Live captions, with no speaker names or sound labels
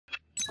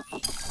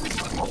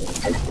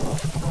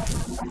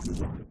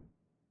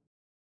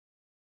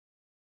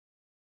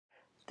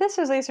This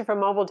is Lisa from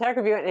Mobile Tech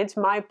Review, and it's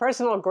my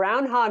personal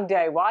Groundhog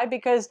Day. Why?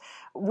 Because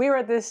we were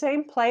at the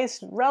same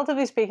place,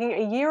 relatively speaking,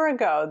 a year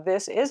ago.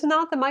 This is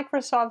not the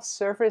Microsoft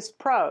Surface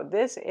Pro.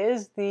 This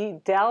is the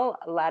Dell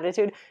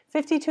Latitude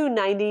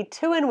 5290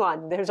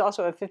 2-in-1. There's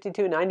also a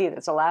 5290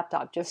 that's a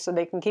laptop, just so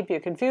they can keep you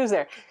confused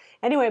there.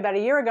 Anyway, about a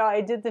year ago, I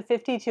did the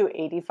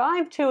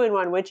 5285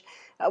 2-in-1, which,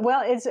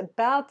 well, it's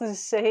about the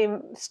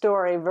same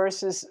story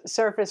versus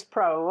Surface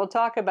Pro. We'll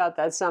talk about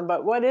that some,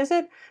 but what is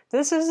it?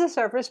 This is the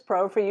Surface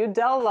Pro for you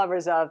Dell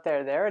lovers out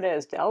there. There it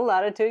is, Dell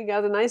Latitude. You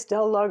got the nice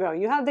Dell logo.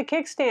 You have the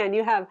kickstand.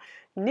 You have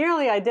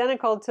nearly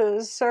identical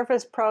to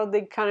Surface Pro,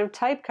 the kind of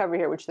type cover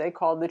here, which they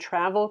call the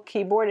travel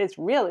keyboard. It's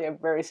really a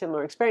very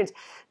similar experience.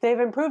 They've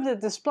improved the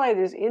display.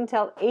 There's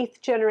Intel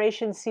 8th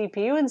generation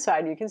CPU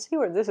inside. You can see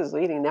where this is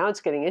leading. Now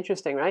it's getting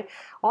interesting, right?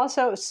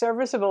 Also,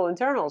 serviceable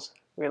internals.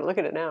 We're going to look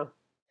at it now.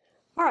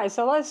 All right,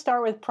 so let's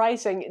start with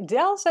pricing.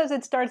 Dell says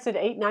it starts at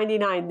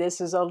 $899.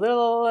 This is a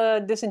little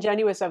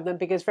disingenuous of them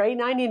because for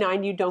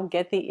 $899 you don't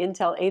get the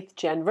Intel 8th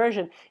gen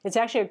version. It's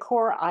actually a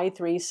Core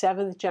i3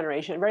 7th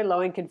generation, very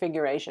low-end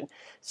configuration.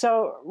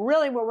 So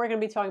really what we're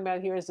going to be talking about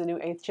here is the new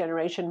 8th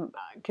generation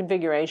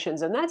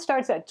configurations, and that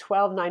starts at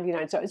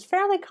 $1299. So it's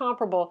fairly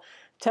comparable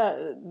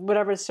to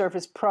whatever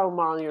Surface Pro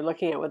model you're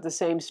looking at with the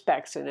same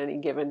specs in any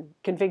given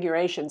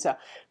configuration. So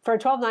for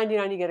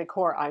 $1299 you get a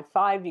Core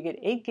i5, you get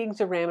 8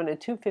 gigs of RAM and a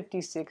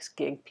 256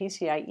 gig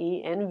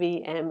PCIe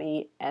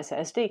NVMe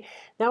SSD.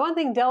 Now one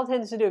thing Dell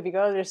tends to do if you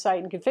go to their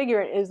site and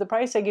configure it is the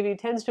price they give you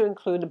tends to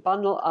include a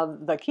bundle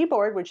of the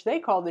keyboard, which they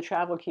call the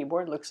travel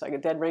keyboard. Looks like a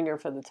dead ringer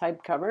for the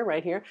type cover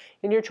right here,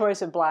 in your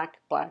choice of black,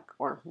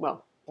 or,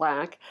 well,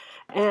 black,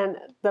 and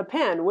the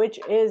pen, which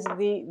is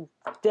the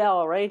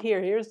Dell right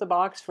here. Here's the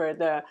box for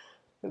the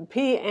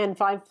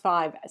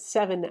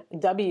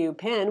PN557W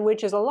pen,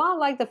 which is a lot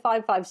like the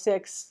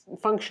 556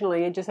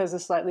 functionally. It just has a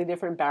slightly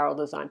different barrel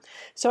design.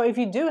 So if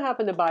you do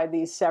happen to buy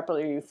these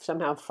separately, you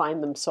somehow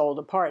find them sold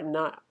apart and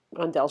not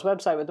on Dell's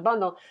website with the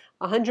bundle,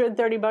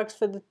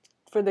 $130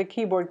 for the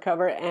keyboard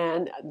cover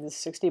and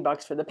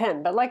 $60 for the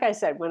pen. But like I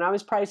said, when I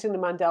was pricing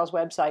them on Dell's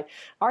website,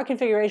 our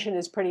configuration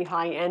is pretty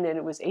high-end, and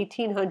it was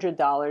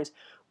 $1,800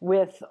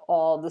 with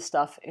all the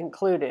stuff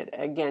included.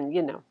 Again,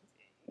 you know,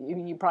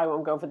 you probably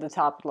won't go for the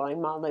top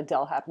line model that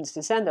Dell happens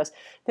to send us.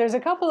 There's a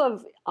couple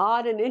of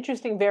odd and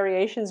interesting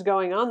variations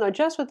going on, though,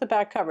 just with the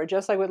back cover,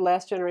 just like with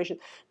last generation.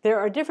 There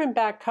are different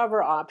back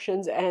cover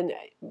options, and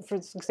for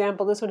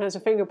example, this one has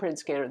a fingerprint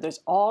scanner. There's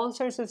all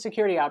sorts of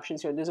security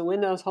options here. There's a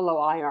Windows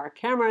Hello IR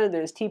camera,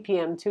 there's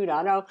TPM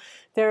 2.0,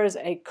 there's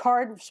a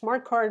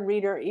smart card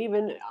reader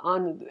even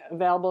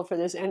available for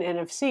this, and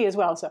NFC as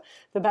well. So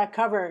the back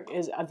cover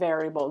is a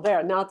variable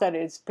there. Not that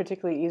it's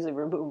particularly easily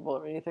removable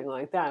or anything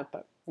like that,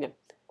 but yeah.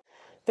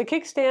 The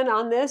kickstand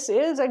on this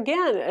is,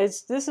 again,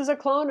 this is a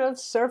clone of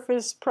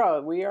Surface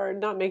Pro. We are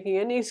not making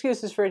any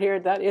excuses for it here.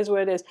 That is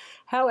what it is.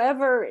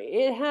 However,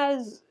 it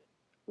has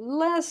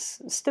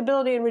less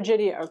stability and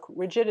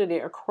rigidity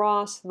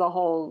across the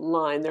whole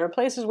line. There are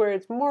places where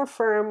it's more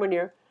firm when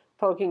you're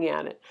poking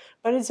at it.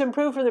 But it's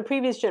improved from the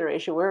previous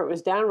generation where it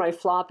was downright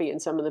floppy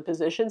in some of the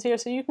positions here.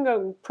 So you can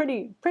go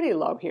pretty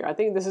low here. I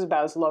think this is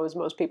about as low as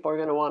most people are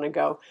going to want to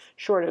go,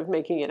 short of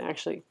making it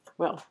actually,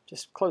 well,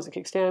 just close the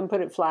kickstand,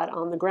 put it flat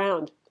on the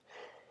ground.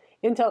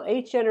 Intel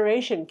 8th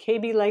generation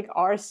Kaby Lake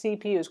R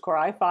CPUs, Core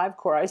i5,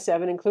 Core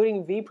i7,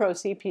 including vPro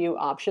CPU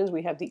options.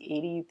 We have the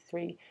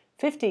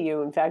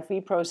 8350U, in fact,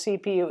 vPro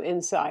CPU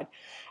inside.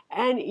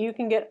 And you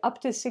can get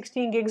up to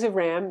 16 gigs of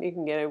RAM. You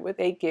can get it with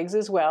 8 gigs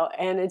as well,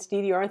 and it's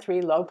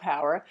DDR3 low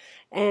power.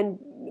 And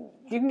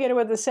you can get it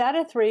with a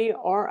SATA 3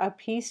 or a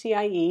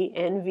PCIe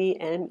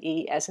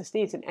NVMe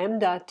SSD. It's an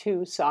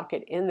M.2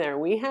 socket in there.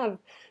 We have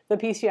the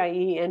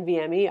PCIe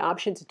NVMe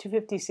option. It's a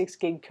 256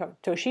 gig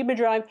Toshiba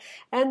drive,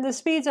 and the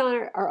speeds on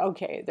it are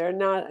okay. They're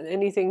not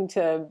anything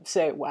to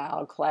say,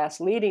 wow, class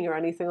leading or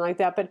anything like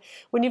that. But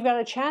when you've got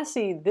a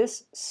chassis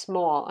this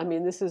small, I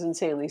mean, this is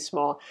insanely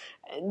small,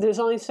 there's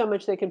only so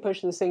much they can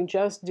push this thing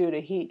just due to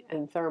heat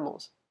and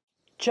thermals.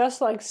 Just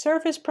like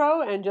Surface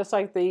Pro and just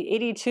like the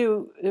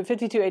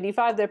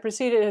 5285 that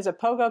preceded, has a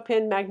pogo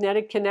pin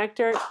magnetic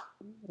connector,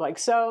 like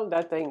so.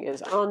 That thing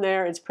is on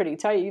there. It's pretty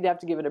tight. You'd have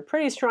to give it a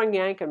pretty strong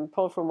yank and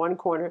pull from one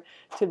corner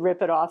to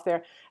rip it off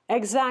there.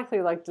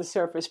 Exactly like the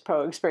Surface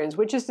Pro experience,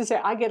 which is to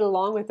say I get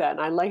along with that and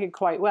I like it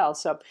quite well.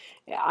 So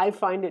I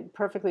find it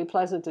perfectly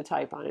pleasant to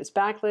type on. It's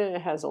backlit.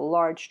 It has a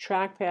large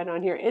trackpad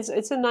on here.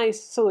 It's a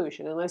nice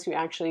solution unless you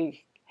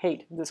actually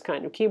hate this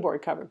kind of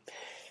keyboard cover.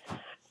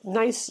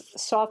 Nice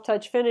soft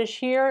touch finish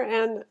here,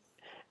 and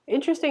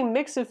interesting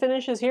mix of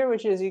finishes here,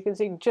 which is, you can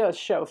see, just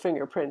show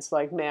fingerprints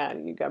like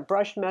mad. You've got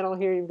brushed metal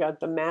here, you've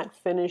got the matte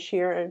finish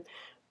here, and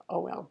oh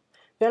well.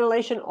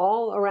 Ventilation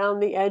all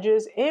around the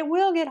edges. It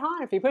will get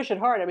hot if you push it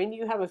hard. I mean,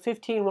 you have a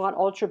 15-watt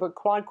Ultrabook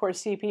quad-core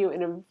CPU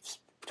in a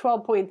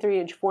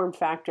 12.3-inch form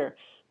factor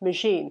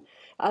machine.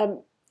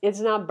 it's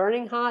not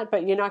burning hot,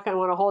 but you're not going to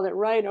want to hold it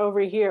right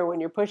over here when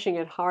you're pushing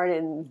it hard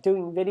and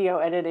doing video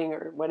editing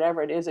or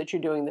whatever it is that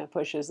you're doing that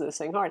pushes this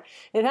thing hard.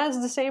 It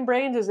has the same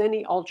brains as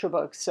any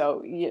Ultrabook,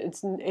 so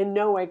it's in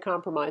no way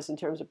compromised in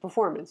terms of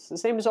performance. The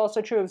same is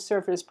also true of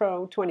Surface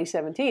Pro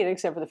 2017,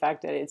 except for the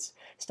fact that it's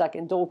stuck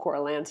in dual-core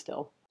land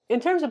still. In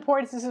terms of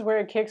ports, this is where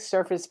it kicks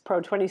Surface Pro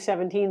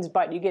 2017's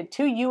butt. You get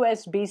two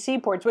USB-C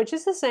ports, which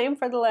is the same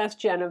for the last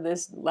gen of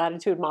this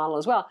Latitude model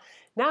as well.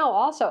 Now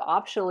also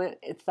optional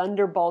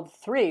Thunderbolt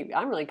 3.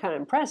 I'm really kind of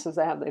impressed as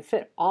they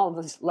fit all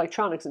of this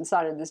electronics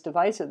inside of this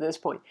device at this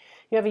point.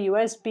 You have a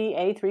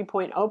USB-A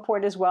 3.0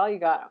 port as well. You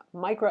got a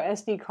micro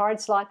SD card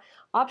slot,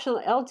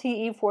 optional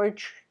LTE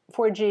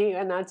 4G,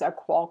 and that's a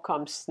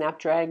Qualcomm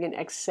Snapdragon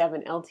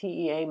X7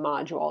 LTE-A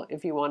module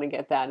if you want to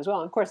get that as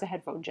well. And of course a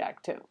headphone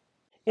jack too.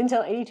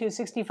 Intel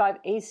 8265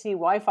 AC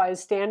Wi-Fi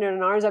is standard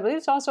on ours. I believe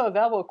it's also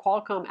available with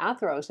Qualcomm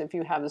Atheros if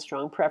you have a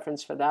strong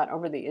preference for that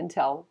over the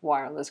Intel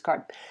wireless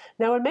card.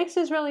 Now what makes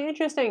this really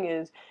interesting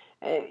is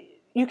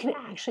you can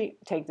actually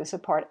take this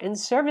apart and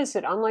service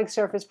it, unlike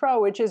Surface Pro,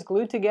 which is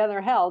glued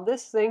together hell.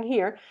 This thing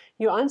here,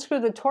 you unscrew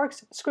the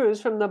Torx screws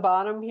from the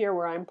bottom here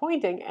where I'm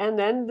pointing, and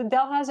then the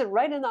Dell has it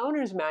right in the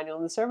owner's manual,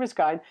 in the service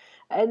guide.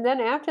 And then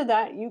after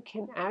that, you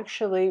can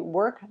actually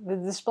work the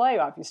display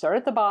off. You start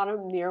at the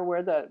bottom near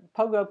where the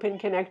pogo pin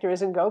connector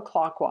is and go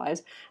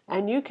clockwise,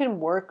 and you can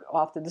work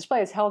off the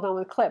display. It's held on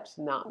with clips,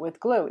 not with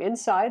glue.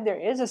 Inside, there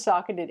is a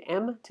socketed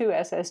M2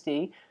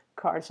 SSD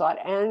card slot,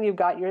 and you've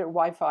got your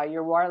Wi-Fi,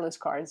 your wireless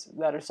cards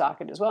that are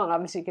socketed as well, and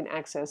obviously you can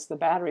access the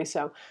battery.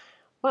 So,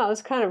 well,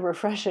 it's kind of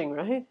refreshing,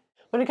 right?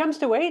 When it comes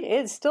to weight,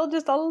 it's still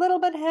just a little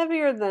bit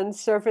heavier than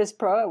Surface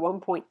Pro at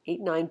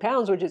 1.89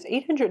 pounds, which is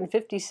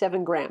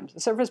 857 grams.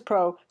 The Surface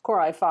Pro Core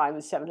i5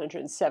 is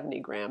 770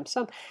 grams,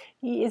 so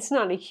it's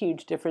not a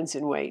huge difference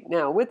in weight.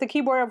 Now, with the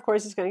keyboard, of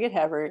course, it's going to get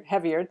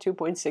heavier,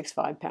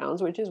 2.65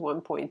 pounds, which is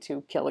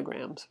 1.2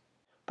 kilograms.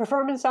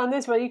 Performance on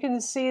this, well, you can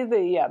see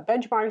the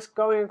benchmarks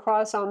going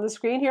across on the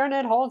screen here, and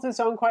it holds its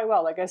own quite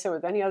well. Like I said,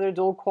 with any other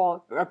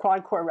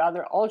quad-core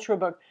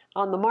Ultrabook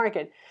on the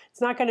market, it's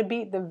not going to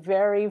beat the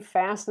very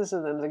fastest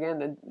of them. Again,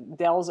 the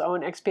Dell's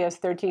own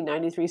XPS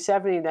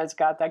 139370 that's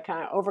got that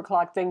kind of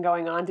overclock thing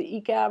going on to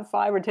eke out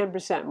 5 or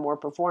 10% more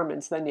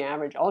performance than the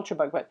average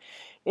Ultrabook, but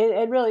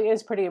it really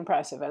is pretty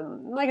impressive.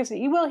 And like I said,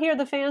 you will hear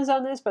the fans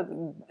on this, but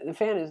the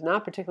fan is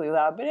not particularly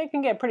loud, but it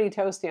can get pretty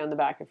toasty on the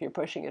back if you're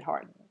pushing it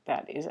hard.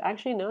 That is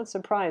actually not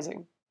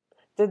surprising.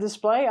 The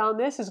display on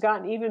this has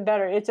gotten even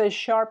better. It's a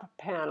sharp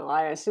panel.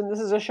 I assume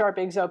this is a sharp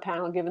IGZO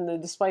panel given the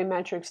display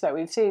metrics that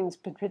we've seen,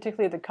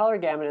 particularly the color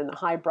gamut and the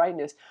high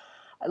brightness.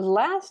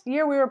 Last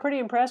year we were pretty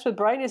impressed with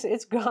brightness.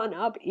 It's gone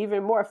up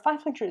even more,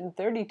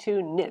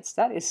 532 nits.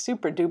 That is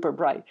super duper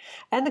bright.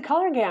 And the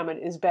color gamut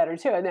is better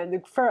too. And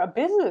then for a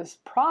business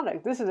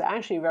product, this is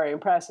actually very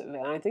impressive.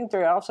 And I think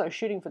they're also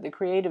shooting for the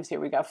creatives here.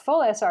 We got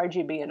full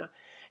sRGB and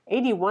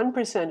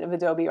 81% of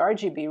Adobe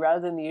RGB rather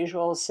than the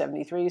usual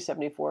 73,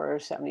 74, or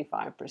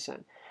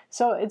 75%.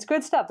 So it's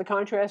good stuff. The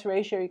contrast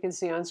ratio you can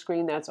see on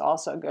screen, that's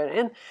also good.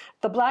 And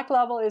the black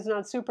level is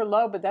not super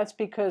low, but that's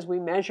because we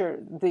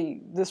measure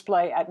the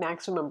display at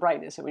maximum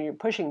brightness. And when you're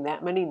pushing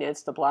that many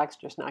nits, the black's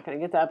just not going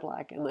to get that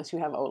black unless you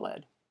have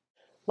OLED.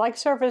 Like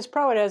Surface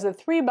Pro, it has a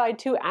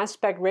 3:2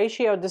 aspect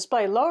ratio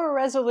display. Lower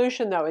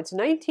resolution though, it's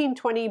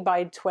 1920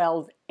 by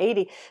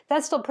 1280.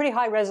 That's still pretty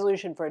high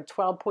resolution for a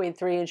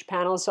 12.3-inch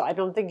panel, so I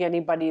don't think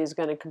anybody is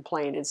going to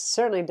complain. It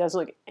certainly doesn't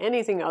look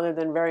anything other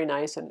than very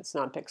nice, and it's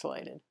not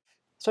pixelated.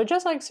 So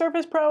just like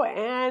Surface Pro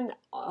and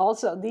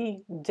also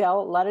the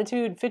Dell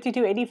Latitude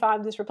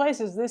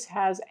 5285 this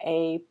has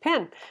a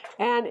pen,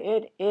 and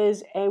it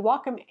is a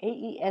Wacom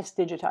AES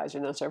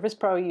digitizer. Now Surface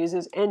Pro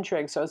uses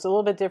N-Trig, so it's a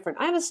little bit different.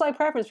 I have a slight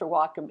preference for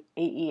Wacom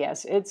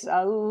AES. It's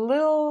a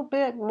little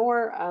bit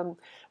more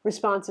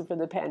responsive for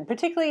the pen.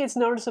 Particularly it's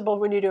noticeable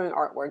when you're doing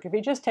artwork. If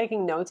you're just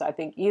taking notes, I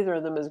think either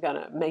of them is going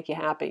to make you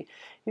happy.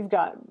 You've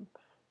got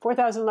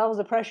 4,000 levels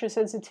of pressure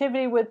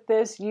sensitivity with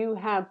this. You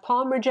have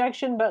palm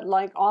rejection, but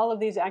like all of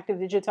these active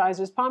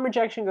digitizers, palm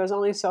rejection goes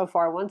only so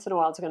far. Once in a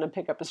while, it's going to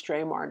pick up a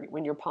stray mark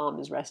when your palm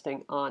is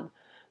resting on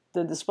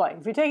the display.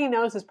 If you're taking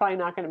notes, it's probably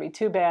not going to be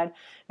too bad.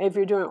 If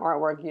you're doing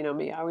artwork, you know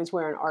me, I always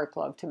wear an art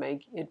glove to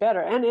make it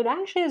better. And it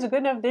actually is a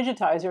good enough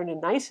digitizer and a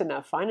nice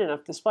enough, fine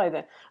enough display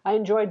that I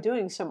enjoy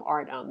doing some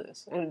art on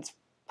this. And it's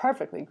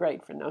perfectly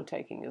great for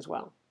note-taking as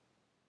well.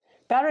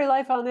 Battery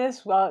life on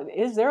this, well,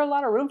 is there a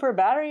lot of room for a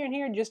battery in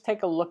here? Just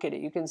take a look at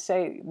it. You can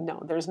say,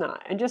 no, there's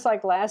not. And just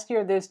like last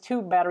year, there's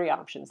two battery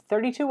options,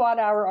 32 watt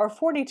hour or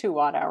 42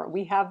 watt hour.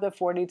 We have the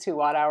 42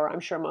 watt hour. I'm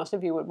sure most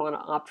of you would want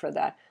to opt for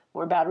that.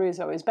 More battery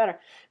is always better.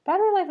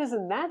 Battery life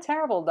isn't that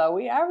terrible, though.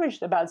 We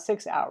averaged about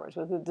 6 hours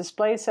with the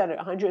display set at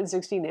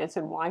 160 nits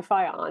and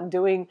Wi-Fi on,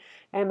 doing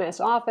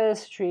MS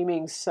Office,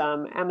 streaming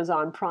some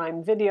Amazon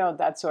Prime Video,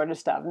 that sort of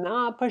stuff.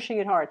 Not pushing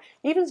it hard.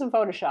 Even some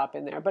Photoshop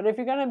in there. But if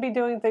you're going to be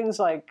doing things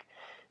like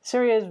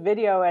serious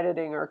video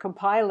editing or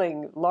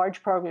compiling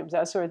large programs,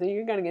 that sort of thing,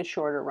 you're going to get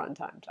shorter run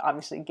times.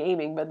 Obviously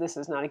gaming, but this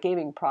is not a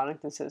gaming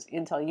product. This is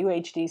Intel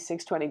UHD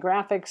 620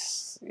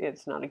 graphics.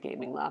 It's not a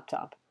gaming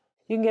laptop.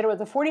 You can get it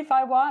with a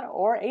 45 watt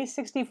or a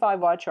 65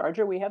 watt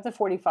charger. We have the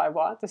 45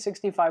 watt. The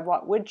 65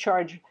 watt would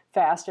charge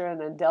faster,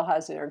 and then Dell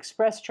has their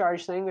express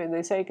charge thing, and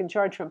they say it can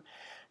charge from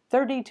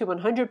 30 to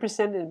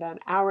 100% in about an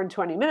hour and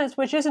 20 minutes,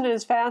 which isn't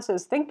as fast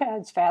as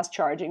ThinkPad's fast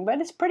charging, but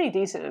it's pretty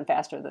decent and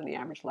faster than the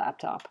average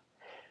laptop.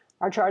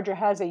 Our charger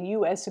has a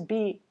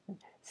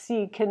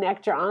USB-C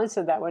connector on it,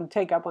 so that would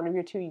take up one of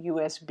your two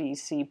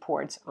USB-C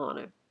ports on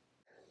it.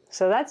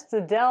 So that's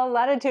the Dell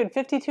Latitude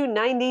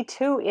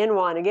 5292 in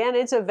one. Again,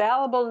 it's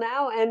available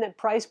now, and at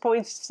price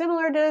points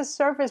similar to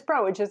Surface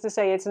Pro, which is to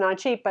say it's not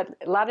cheap, but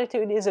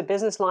Latitude is a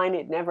business line.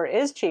 It never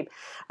is cheap.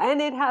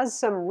 And it has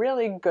some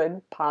really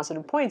good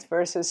positive points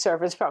versus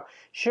Surface Pro.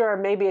 Sure,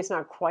 maybe it's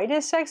not quite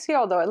as sexy,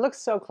 although it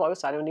looks so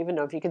close. I don't even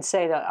know if you can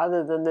say that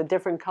other than the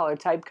different color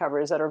type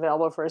covers that are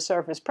available for a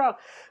Surface Pro.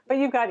 But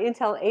you've got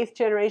Intel 8th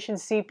generation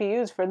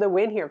CPUs for the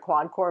win here,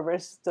 quad-core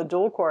versus the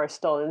dual-core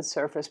still in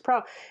Surface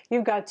Pro.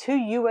 You've got two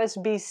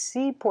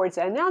USB-C ports,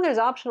 and now there's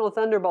optional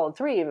Thunderbolt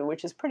 3 even,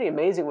 which is pretty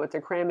amazing what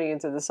they're cramming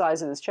into the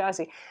size of this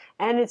chassis.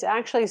 And it's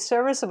actually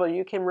serviceable.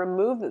 You can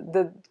remove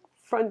the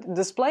front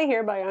display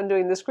here by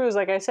undoing the screws,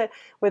 like I said,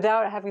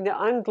 without having to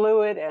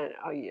unglue it. And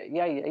oh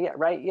yeah,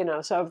 right, you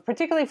know. So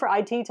particularly for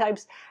IT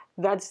types,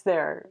 that's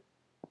their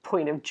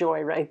point of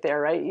joy right there,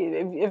 right?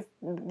 If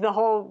the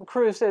whole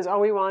crew says, oh,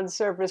 we want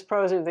Surface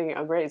Pros, and you're thinking,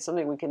 oh great, it's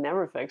something we can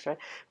never fix, right?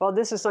 Well,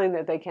 this is something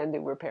that they can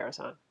do repairs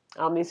on.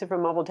 I'm Lisa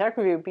from Mobile Tech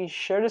Review. Be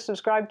sure to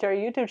subscribe to our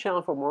YouTube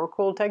channel for more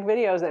cool tech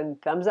videos,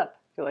 and thumbs up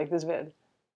if you like this vid.